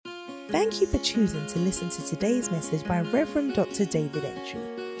Thank you for choosing to listen to today's message by Reverend Dr. David Entry.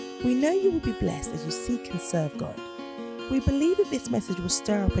 We know you will be blessed as you seek and serve God. We believe that this message will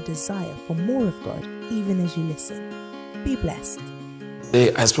stir up a desire for more of God even as you listen. Be blessed.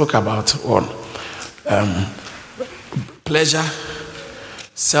 I spoke about one, pleasure,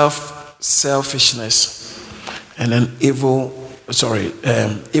 selfishness, and then evil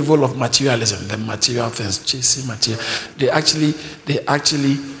of materialism, the material things, chasing material. They actually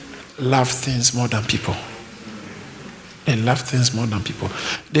love things more than people. They love things more than people.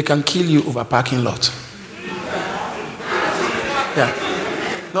 They can kill you over parking lot. Yeah.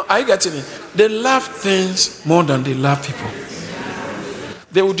 No, are you getting it? They love things more than they love people.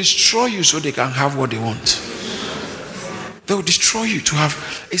 They will destroy you so they can have what they want. They will destroy you to have.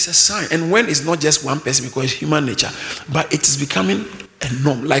 It's a sign. And when it's not just one person, because it's human nature, but it is becoming a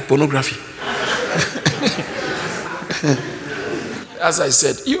norm, like pornography. As I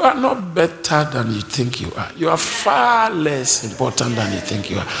said, you are not better than you think you are. You are far less important than you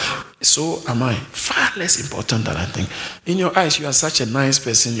think you are. So am I. Far less important than I think. In your eyes, you are such a nice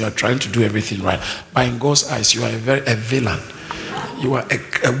person. You are trying to do everything right. But in God's eyes, you are a villain. You are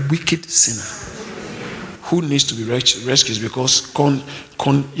a wicked sinner who needs to be rescued because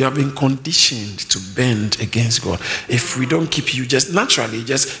you have been conditioned to bend against God. If we don't keep you just naturally,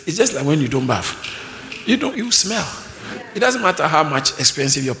 it's just like when you don't bath. You smell. It doesn't matter how much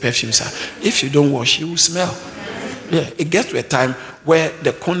expensive your perfumes are. If you don't wash, you will smell. Yeah, it gets to a time where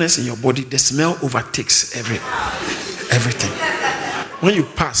the corners in your body, the smell overtakes everything. When you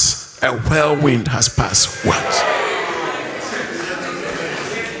pass, a whirlwind has passed once.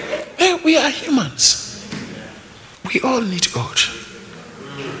 Hey, we are humans. We all need God.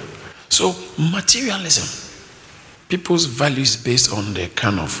 So materialism, people's value is based on the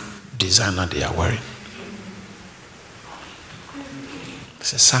kind of designer they are wearing.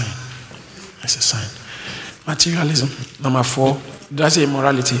 It's a sign. It's a sign. Materialism. Number 4. Did I say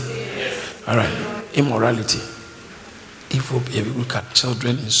immorality? All right. Immorality. Evil behavior. Look at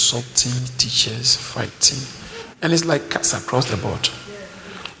children insulting teachers, fighting. And it's like cats across the board.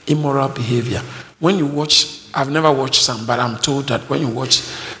 Immoral behavior. When you watch, I've never watched some, but I'm told that when you watch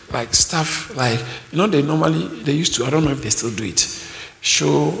like stuff like, they used to, I don't know if they still do it,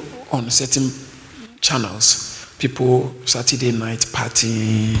 show on certain channels, people Saturday night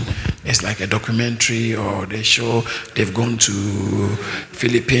partying. It's like a documentary, or they show they've gone to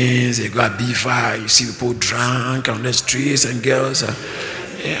Philippines, they got beaver, you see people drunk on the streets and girls.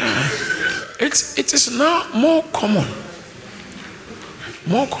 Yeah. It is now more common.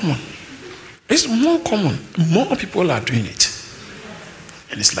 More common. It's more common. More people are doing it.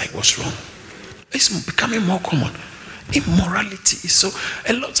 And it's like, what's wrong? It's becoming more common. Immorality is so.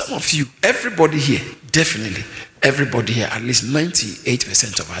 Some of you, everybody here, definitely, everybody here, at least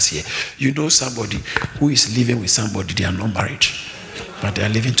 98% of us here, you know somebody who is living with somebody, they are not married, but they are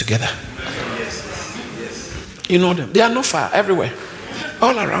living together. You know them. They are not far, everywhere.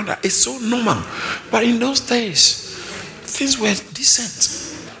 All around us. It's so normal. But in those days, things were decent.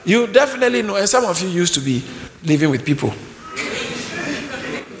 You definitely know, and some of you used to be living with people.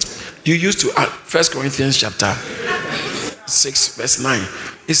 You used to, 1 Corinthians chapter 6 verse 9,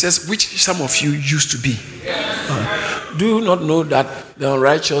 it says, which some of you used to be. Do you not know that the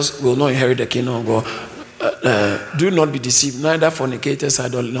unrighteous will not inherit the kingdom of God? Do not be deceived. Neither fornicators,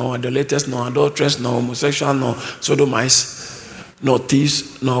 nor idolaters, nor adulterers, nor homosexuals, nor sodomites, nor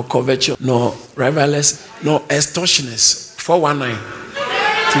thieves, nor covetous, nor revilers, nor extortioners. 419.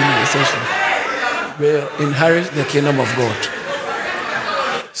 Will inherit the kingdom of God.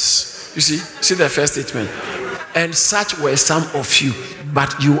 You see the first statement. And such were some of you,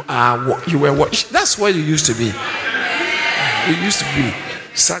 but you were what? That's where you used to be. You used to be.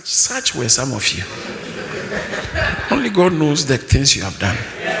 Such were some of you. Only God knows the things you have done.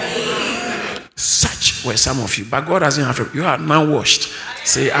 Such were some of you, but God hasn't have. You are now washed.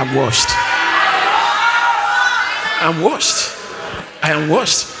 Say, I'm washed. I'm washed. I am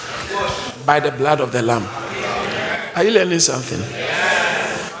washed by the blood of the Lamb. Are you learning something?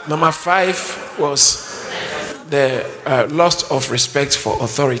 Number 5 was the loss of respect for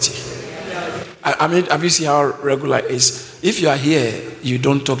authority. I mean, have you seen how regular it is? If you are here, you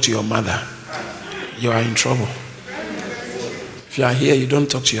don't talk to your mother, you are in trouble. If you are here, you don't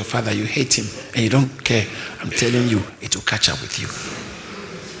talk to your father, you hate him, and you don't care. I'm telling you, it will catch up with you.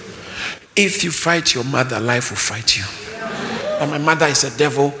 If you fight your mother, life will fight you. And my mother is a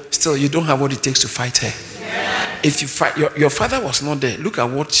devil, still you don't have what it takes to fight her. If you fight, your father was not there. Look at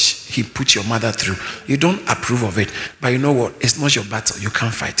what he put your mother through. You don't approve of it, but you know what? It's not your battle. You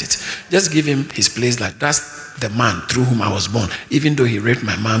can't fight it. Just give him his place. Like, that's the man through whom I was born. Even though he raped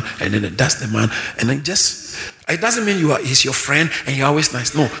my mom, and then that's the man. And then just, it doesn't mean he's your friend and you're always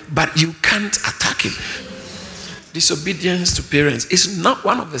nice. No, but you can't attack him. Disobedience to parents is not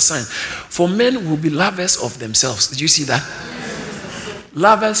one of the signs. For men will be lovers of themselves. Did you see that?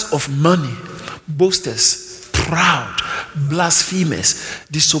 Lovers of money, boasters, proud, blasphemers,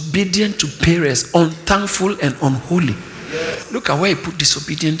 disobedient to parents, unthankful and unholy. Look at where he put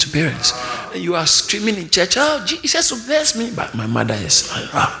disobedient to parents. And you are screaming in church, oh, Jesus will bless me. But my mother is,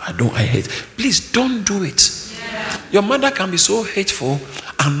 I hate. Please don't do it. Your mother can be so hateful,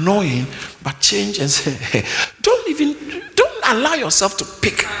 annoying, but change and say, hey, don't allow yourself to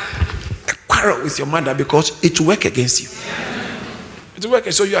pick a quarrel with your mother, because it will work against you. It will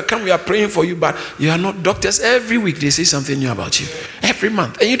work. So we are praying for you, but you are not doctors. Every week they say something new about you. Every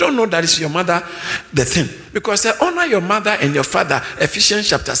month. And you don't know that it's your mother, the thing. Because they honor your mother and your father. Ephesians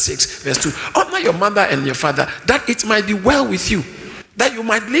chapter 6, verse 2. Honor your mother and your father, that it might be well with you. That you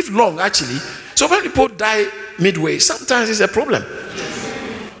might live long, actually. So when people die midway, sometimes it's a problem.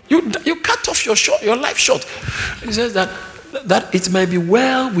 You cut off your life short. It says that it may be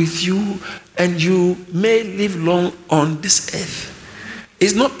well with you and you may live long on this earth.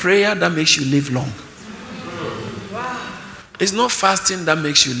 It's not prayer that makes you live long. It's not fasting that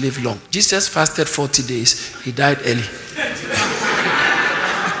makes you live long. Jesus fasted 40 days. He died early.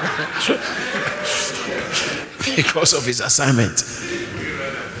 Because of his assignment.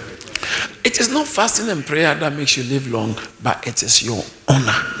 It is not fasting and prayer that makes you live long, but it is your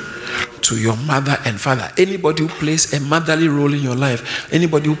honor to your mother and father. Anybody who plays a motherly role in your life,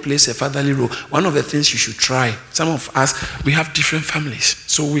 anybody who plays a fatherly role, one of the things you should try, some of us, we have different families.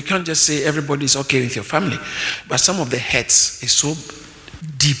 So we can't just say everybody is okay with your family. But some of the hurts is so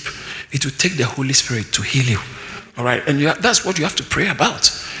deep, it will take the Holy Spirit to heal you. All right? And that's what you have to pray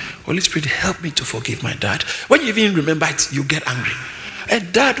about. Holy Spirit, help me to forgive my dad. When you even remember it, you get angry. A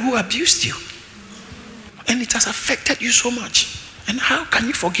dad who abused you. And it has affected you so much. And how can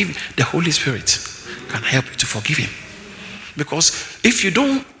you forgive him? The Holy Spirit can help you to forgive him. Because if you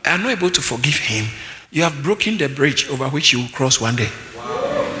are not able to forgive him, you have broken the bridge over which you will cross one day.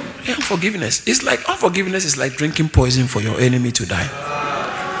 Yeah, unforgiveness is like drinking poison for your enemy to die.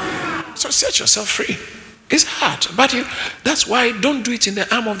 So set yourself free. It's hard, but that's why don't do it in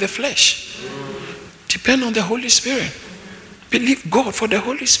the arm of the flesh. Depend on the Holy Spirit. Believe God for the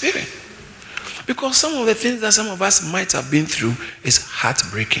Holy Spirit. Because some of the things that some of us might have been through is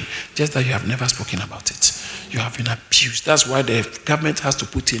heartbreaking. Just that you have never spoken about it. You have been abused. That's why the government has to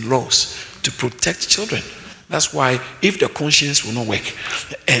put in laws to protect children. That's why if the conscience will not work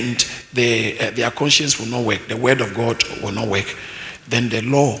and their conscience will not work, the word of God will not work, then the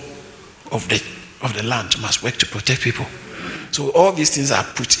law of the land must work to protect people. So all these things are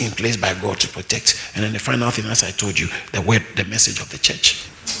put in place by God to protect. And then the final thing, as I told you, the message of the church.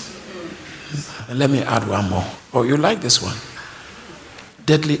 And let me add one more. Oh, you like this one?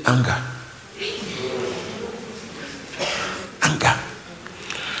 Deadly anger. Anger.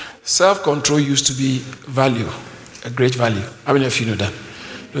 Self-control used to be value, a great value. How many of you know that?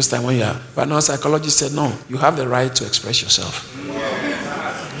 Those times when you are, but now psychologists said, no, you have the right to express yourself.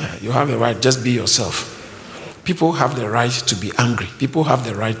 Yeah, you have the right, just be yourself. People have the right to be angry. People have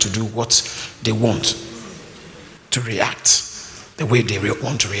the right to do what they want, to react the way they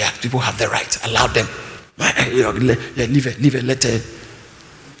want to react. People have the right. Allow them. Leave a letter.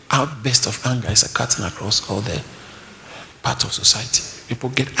 Outburst of anger is a cutting across all the parts of society. People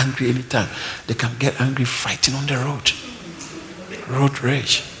get angry anytime. They can get angry fighting on the road. Road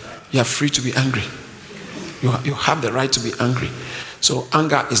rage. You are free to be angry. You have the right to be angry. So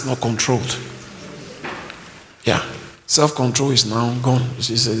anger is not controlled. Yeah. Self-control is now gone.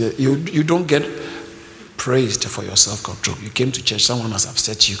 You don't get praised for your self-control. You came to church, someone has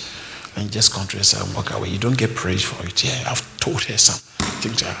upset you, and you just control yourself and walk away. You don't get praised for it. Yeah, I've told her some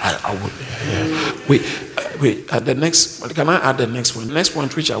things. I would. Yeah. Wait. The next. Can I add the next one? The next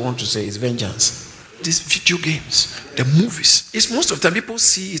point which I want to say is vengeance. These video games, the movies. It's most of the time people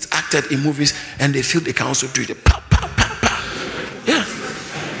see it acted in movies and they feel they can also do it. Pow, pow, pow, pow. Yeah.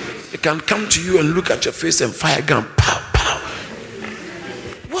 They can come to you and look at your face and fire a gun. Pow, pow.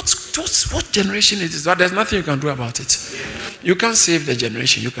 What generation is this? But there's nothing you can do about it. You can't save the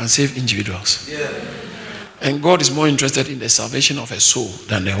generation. You can save individuals. Yeah. And God is more interested in the salvation of a soul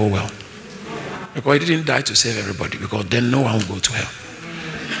than the whole world. Because he didn't die to save everybody, because then no one will go to hell.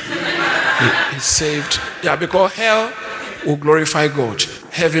 He saved. Yeah, because hell will glorify God.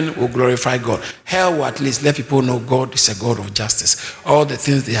 heaven will glorify God. Hell will at least let people know God is a God of justice. All the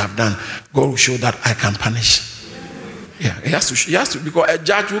things they have done, God will show that I can punish. Yeah, he has to, because a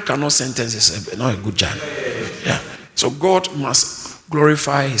judge who cannot sentence is not a good judge. Yeah. So God must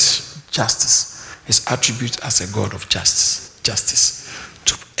glorify his justice, his attribute as a God of justice,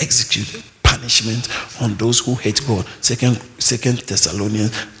 to execute punishment on those who hate God. Second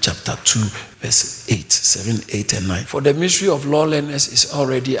Thessalonians chapter 2, verse 7, 8, and 9. For the mystery of lawlessness is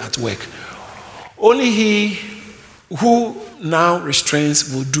already at work. Only he who now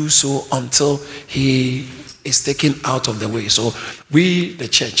restrains will do so until he is taken out of the way. So we, the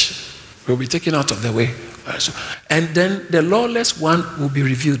church, will be taken out of the way. And then the lawless one will be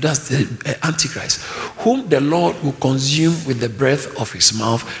revealed. That's the Antichrist, whom the Lord will consume with the breath of his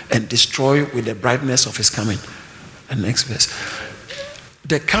mouth and destroy with the brightness of his coming. And next verse.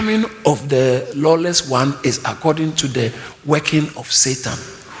 The coming of the lawless one is according to the working of Satan,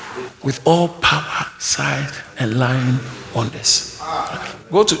 with all power, signs, and lying wonders.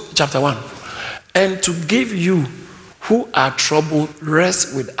 Go to chapter 1. And to give you who are troubled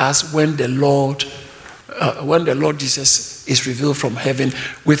rest with us when the Lord Jesus is revealed from heaven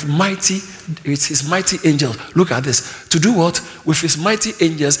with his mighty angels. Look at this. To do what? With his mighty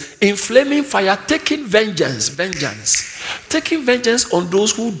angels in flaming fire, taking vengeance on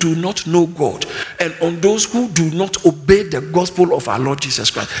those who do not know God and on those who do not obey the gospel of our Lord Jesus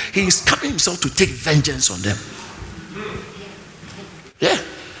Christ. He is coming himself to take vengeance on them. Yeah.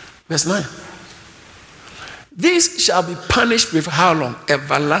 Verse 9. These shall be punished with how long?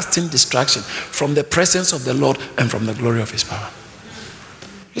 Everlasting destruction from the presence of the Lord and from the glory of his power.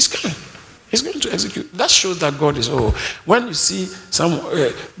 He's coming. He's going to execute. That shows that God is, when you see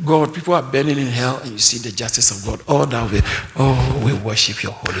God, people are burning in hell and you see the justice of God, all that way, we worship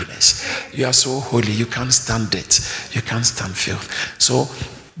your holiness. You are so holy, you can't stand it. You can't stand filth. So,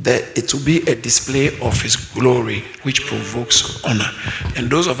 it will be a display of his glory which provokes honor. And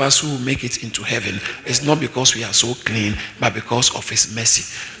those of us who make it into heaven, it's not because we are so clean, but because of his mercy.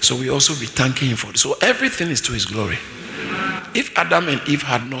 So we also be thanking him for it. So everything is to his glory. If Adam and Eve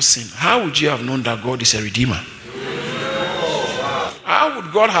had not sinned, how would you have known that God is a redeemer? How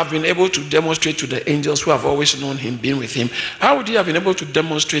would God have been able to demonstrate to the angels who have always known him, been with him? How would he have been able to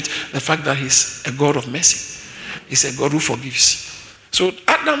demonstrate the fact that he's a God of mercy? He's a God who forgives. So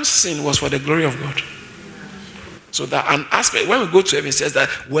Adam's sin was for the glory of God. So that an aspect, when we go to heaven, it says that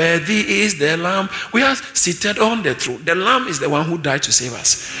worthy is the Lamb. We are seated on the throne. The Lamb is the one who died to save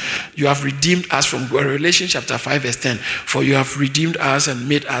us. You have redeemed us from Revelation chapter 5 verse 10. For you have redeemed us and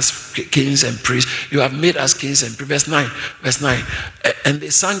made us kings and priests. You have made us kings and priests. Verse 9. And they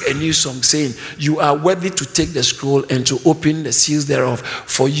sang a new song saying, you are worthy to take the scroll and to open the seals thereof.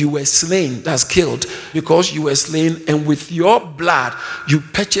 For you were slain, that's killed, because you were slain, and with your blood you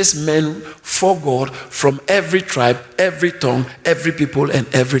purchased men for God from every tribe, every tongue, every people, and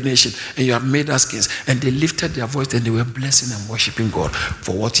every nation. And you have made us kings. And they lifted their voice and they were blessing and worshiping God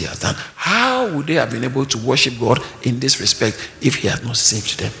for what he has done. How would they have been able to worship God in this respect if he had not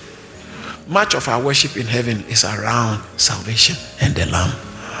saved them? Much of our worship in heaven is around salvation and the Lamb.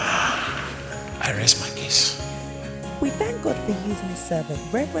 I rest my case. We thank God for using his servant,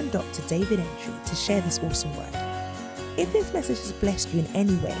 Reverend Dr. David Entry, to share this awesome word. If this message has blessed you in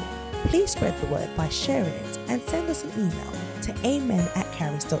any way, please spread the word by sharing it and send us an email to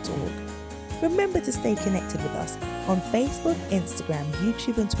amen@charis.org. Remember to stay connected with us on Facebook, Instagram,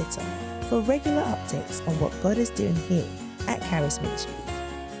 YouTube, and Twitter for regular updates on what God is doing here at Charis Ministries.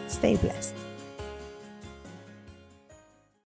 Stay blessed.